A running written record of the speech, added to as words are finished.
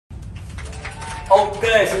Ok,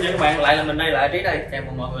 xin chào các bạn, lại là mình đây, lại Trí đây. Chào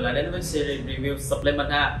mừng mọi người lại đến với series review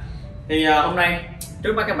supplement ha. Thì hôm nay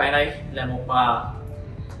trước mắt các bạn đây là một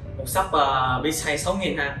sắp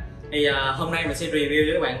BCAA6000 ha. Thì hôm nay mình sẽ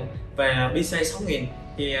review với các bạn về BCAA6000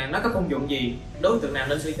 thì nó có công dụng gì, đối tượng nào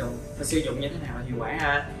nên sử dụng và sử dụng như thế nào là hiệu quả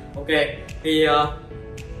ha. Ok, thì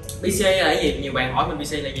BCAA là cái gì? Nhiều bạn hỏi mình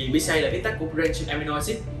BCAA là gì? BCAA là viết tắt của branch amino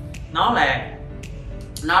acid. Nó là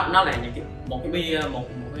một cái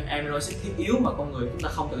amino acid thiết yếu mà con người chúng ta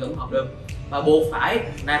không tự tổng hợp được và buộc phải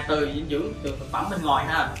nạp từ dinh dưỡng từ thực phẩm bên ngoài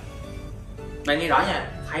ha. Bạn nghe rõ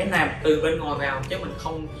nha, phải nạp từ bên ngoài vào chứ mình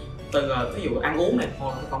không từ ví dụ ăn uống này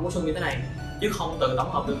hoặc thực phẩm bổ sung như thế này chứ không tự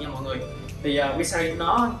tổng hợp được nha mọi người. Thì BCAA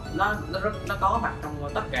nó có mặt trong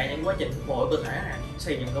tất cả những quá trình phục hồi cơ thể này,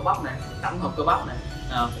 xây dựng cơ bắp này, tổng hợp cơ bắp này,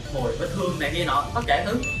 phục hồi vết thương này kia nọ, tất cả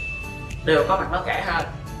thứ đều có mặt nó cả ha.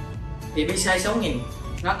 Thì BCAA6000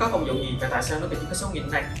 nó có công dụng gì và tại sao nó chỉ có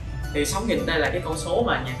 6000 đây? Thì 6000 đây là cái con số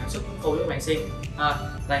mà nhà sản xuất phối cho các bạn xem.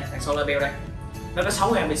 Đây, đằng sau label đây. Nó có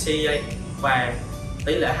 6 gram BCAA và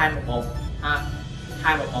tỷ lệ 2:1.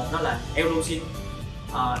 2:1 đó là L-Leucine,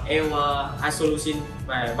 L-Isoleucine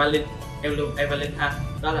và Valine, L-Valine ha.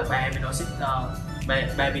 Đó là 3 amino acid,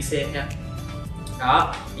 3 BCAA ha.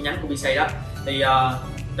 Đó, cái nhánh của BCAA đó. Thì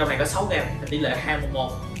trong này có 6 gram, tỷ lệ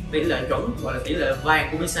 2:1, tỷ lệ chuẩn gọi là tỷ lệ vàng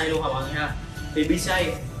của BCAA luôn mọi người ha. Thì BCAA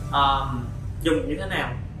dùng như thế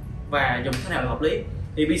nào và dùng thế nào là hợp lý?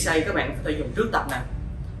 Thì BCAA các bạn có thể dùng trước tập nè,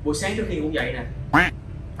 buổi sáng trước khi ngủ dậy nè,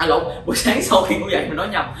 buổi sáng sau khi ngủ dậy, mình nói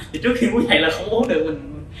nhầm, thì trước khi ngủ dậy là không uống được,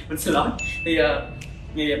 mình xin lỗi. Thì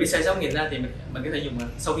BCAA6000 ra thì mình có thể dùng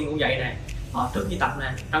sau khi ngủ dậy nè, trước khi tập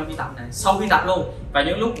nè, trong khi tập nè, sau khi tập luôn, và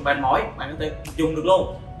những lúc mệt mỏi bạn có thể dùng được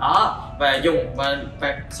luôn đó. Và dùng và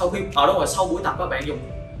sau khi đúng rồi, sau buổi tập các bạn dùng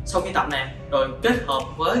sau khi tập nè, rồi kết hợp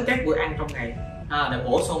với các bữa ăn trong ngày để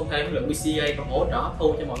bổ sung thêm lượng BCAA và hỗ trợ hấp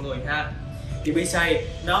thu cho mọi người ha. Thì BCAA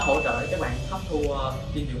nó hỗ trợ các bạn hấp thu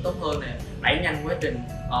dinh dưỡng tốt hơn nè, đẩy nhanh quá trình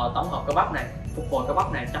tổng hợp cơ bắp này, phục hồi cơ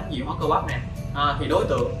bắp này, chống dị hóa cơ bắp này. Thì đối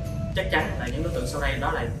tượng chắc chắn là những đối tượng sau đây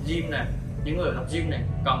đó là gym nè, những người tập gym này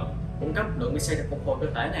cần cung cấp lượng BCAA để phục hồi cơ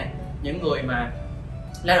thể nè, những người mà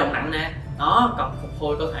lao động nặng nè, nó cần phục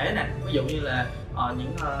hồi cơ thể nè, ví dụ như là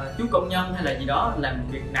những chú công nhân hay là gì đó làm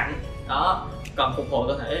việc nặng đó, cần phục hồi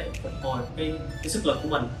cơ thể, phục hồi cái sức lực của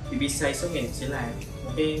mình, thì BCAA6000 sẽ là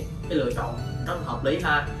một cái lựa chọn rất là hợp lý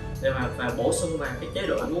ha, để mà bổ sung vào cái chế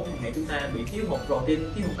độ ăn uống hàng ngày chúng ta bị thiếu hụt protein,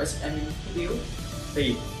 thiếu hụt axit amin thiết yếu,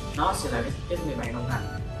 thì nó sẽ là cái người bạn đồng hành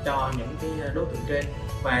cho những cái đối tượng trên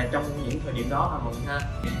và trong những thời điểm đó mọi người ha.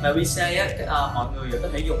 Và BCAA mọi người có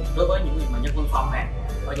thể dùng đối với những người mà nhân văn phòng nè,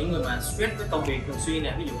 và những người mà stress với công việc thường xuyên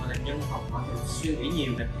nè, ví dụ là nhân học họ thường suy nghĩ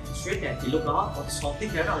nhiều nè, stress nè, thì lúc đó cortisol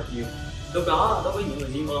tiết ra rất là nhiều. Lúc đó đối với những người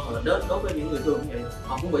gymer hoặc là đối với những người thường như vậy,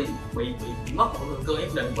 họ cũng bị mất một lượng cơ nhất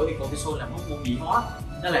định, bởi vì cortisol là một dị hóa,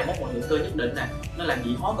 nó làm mất một lượng cơ nhất định nè, nó làm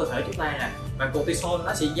dị hóa cơ thể chúng ta nè, và cortisol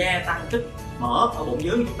nó sẽ gia tăng tích mỡ ở bụng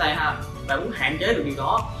dưới của chúng ta ha. Và muốn hạn chế được điều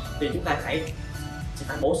đó thì chúng ta sẽ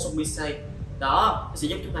phải bổ sung BCAA đó, sẽ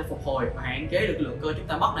giúp chúng ta phục hồi và hạn chế được lượng cơ chúng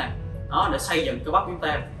ta mất nè, đó, để xây dựng cơ bắp của chúng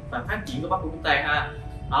ta và phát triển cơ bắp của chúng ta ha.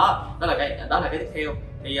 Đó là cái tiếp theo.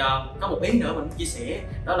 Thì có một ý nữa mình muốn chia sẻ,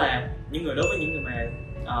 đó là đối với những người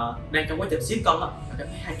mà đang trong quá trình siết cân cảm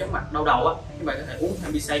thấy hay chóng mặt, đau đầu á, các bạn có thể uống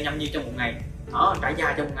thêm BCAA 5 viên trong một ngày, trải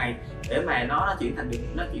dài trong một ngày, để mà nó chuyển thành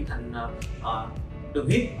đường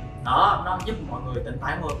huyết đó, nó giúp mọi người tỉnh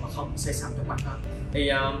táo hơn mà không say sẩm trong mặt hơn.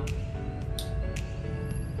 Thì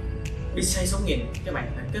BCAA6000 các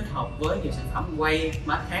bạn có thể kết hợp với nhiều sản phẩm whey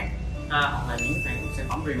mát khác hoặc là những sản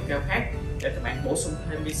phẩm rượu cao khác để các bạn bổ sung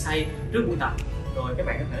thêm BCAA trước buổi tập. Rồi các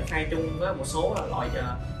bạn có thể pha chung với một số loại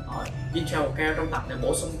intra cao trong tập để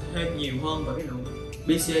bổ sung thêm nhiều hơn về cái lượng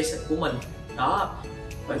BCAA của mình đó.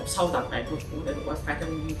 Và sau tập này cũng để pha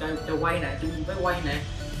cho whey nè, chung với whey nè,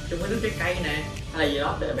 chung với nước trái cây nè, hay là gì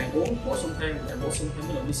đó để bạn uống bổ sung thêm cái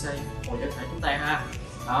lượng BCAA hồi cho thể chúng ta ha.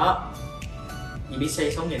 Đó, thì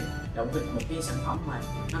BCAA6000 là một cái sản phẩm mà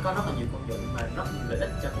nó có rất là nhiều công dụng và rất nhiều lợi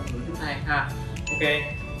ích cho con người chúng ta ha. Ok,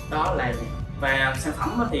 đó là và sản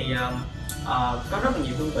phẩm thì có rất là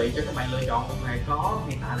nhiều hương vị cho các bạn lựa chọn. Một ngày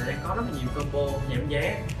hiện tại là đang có rất là nhiều combo giảm giá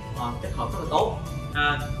kết hợp rất là tốt.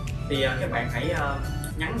 Thì các bạn hãy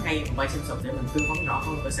nhắn ngay vào bay xem sub để mình tư vấn rõ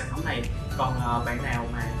hơn về sản phẩm này. Còn bạn nào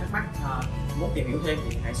mà thắc mắc muốn tìm hiểu thêm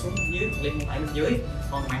thì hãy xuống dưới link mô tả bên dưới.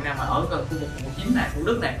 Còn bạn nào mà ở gần khu vực quận 9 này, Thủ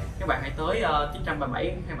Đức này, các bạn hãy tới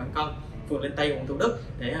 937 Hai Bạn Cân, phường Linh Tây, quận Thủ Đức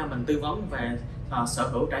để mình tư vấn về sở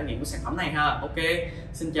hữu trải nghiệm của sản phẩm này ha. Ok,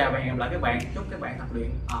 xin chào và hẹn gặp lại các bạn. Chúc các bạn tập luyện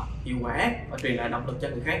hiệu quả và truyền lại động lực cho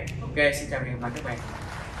người khác. Ok, xin chào và hẹn gặp lại các bạn.